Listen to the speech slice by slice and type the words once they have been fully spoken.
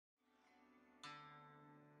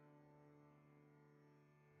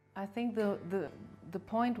I think the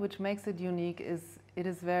point which makes it unique is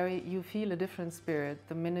you feel a different spirit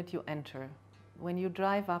the minute you enter. When you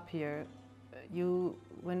drive up here,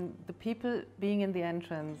 when the people being in the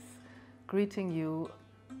entrance, greeting you,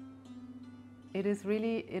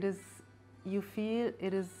 you feel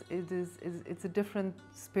it's a different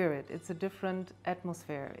spirit, it's a different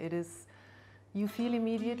atmosphere. You feel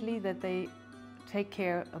immediately that they take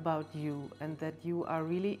care about you and that you are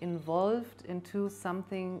really involved into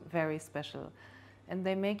something very special. And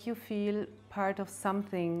they make you feel part of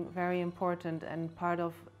something very important and part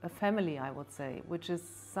of a family, I would say, which is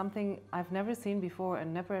something I've never seen before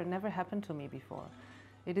and never happened to me before.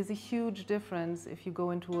 It is a huge difference if you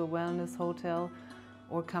go into a wellness hotel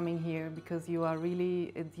or coming here, because you are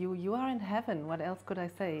really, you are in heaven. What else could I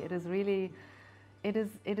say? It is really, it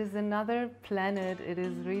is another planet. It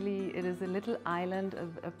is a little island,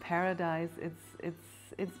 a paradise.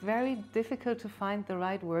 It's very difficult to find the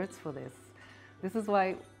right words for this. This is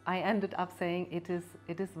why I ended up saying it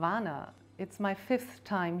is Vana. It's my 5th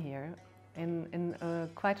time here in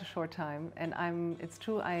quite a short time, and it's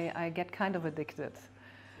true, I get kind of addicted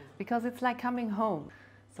because it's like coming home.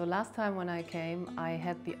 So last time when I came, I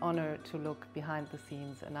had the honor to look behind the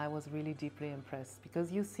scenes, and I was really deeply impressed,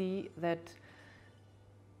 because you see that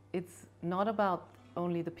it's not about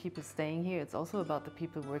only the people staying here, it's also about the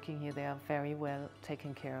people working here. They are very well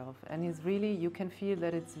taken care of. And you can feel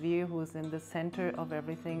that it's Veer who is in the center of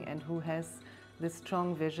everything and who has this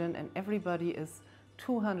strong vision, and everybody is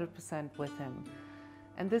 200% with him.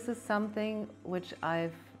 And this is something which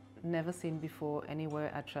I've never seen before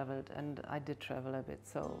anywhere I traveled, and I did travel a bit.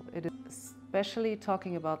 So especially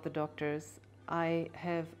talking about the doctors, I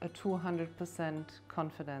have a 200%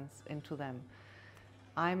 confidence into them.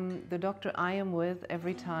 The doctor I am with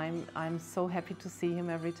every time, I'm so happy to see him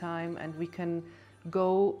every time, and we can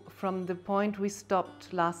go from the point we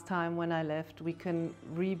stopped last time when I left, we can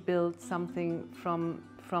rebuild something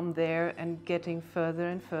from there and getting further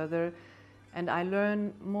and further. And I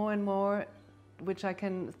learn more and more,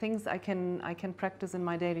 things I can practice in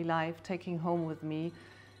my daily life, taking home with me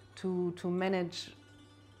to manage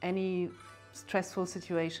any stressful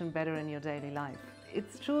situation better in your daily life.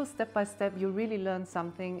 It's true, step by step you really learn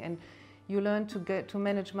something, and you learn to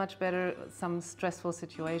manage much better some stressful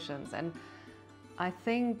situations. And I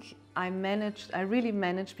think I really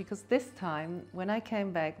managed, because this time when I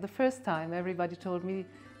came back, the first time, everybody told me,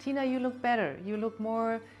 Tina, you look better, you look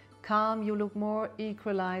more calm, you look more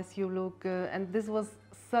equalized, you look, and this was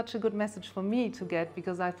such a good message for me to get,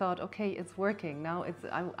 because I thought, okay, it's working now.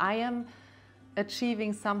 I am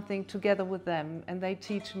achieving something together with them, and they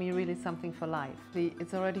teach me really something for life.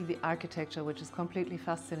 It's already the architecture which is completely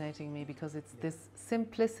fascinating me, because it's this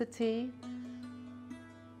simplicity.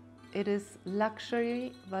 It is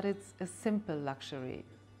luxury, but it's a simple luxury,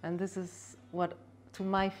 and this is what, to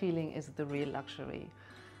my feeling, is the real luxury.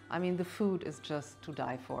 I mean, the food is just to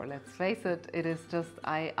die for, let's face it. It is just,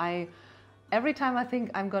 every time I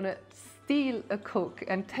think I'm gonna steal a cook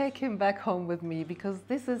and take him back home with me, because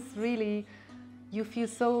this is really, you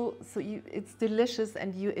feel it's delicious,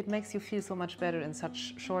 and it makes you feel so much better in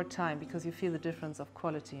such short time, because you feel the difference of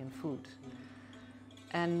quality in food.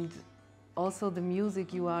 And also the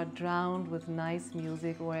music, you are drowned with nice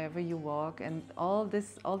music wherever you walk, and all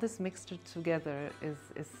this mixture together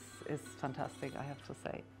is fantastic, I have to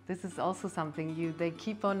say. This is also something they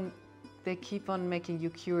keep on making you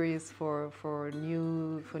curious for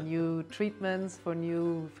new treatments, for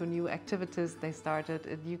new activities they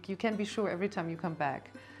started. You can be sure every time you come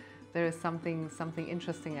back there is something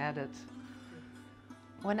interesting added.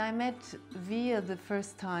 When I met Veer the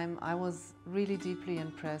first time, I was really deeply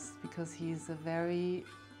impressed, because he's a very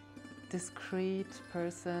discreet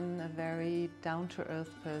person, a very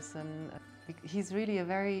down-to-earth person. He's really a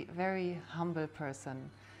very, very humble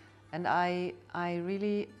person. And I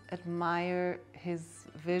really admire his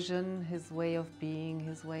vision, his way of being,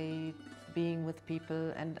 his way being with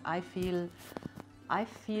people, and I feel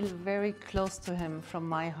very close to him from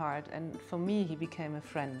my heart, and for me he became a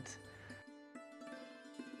friend.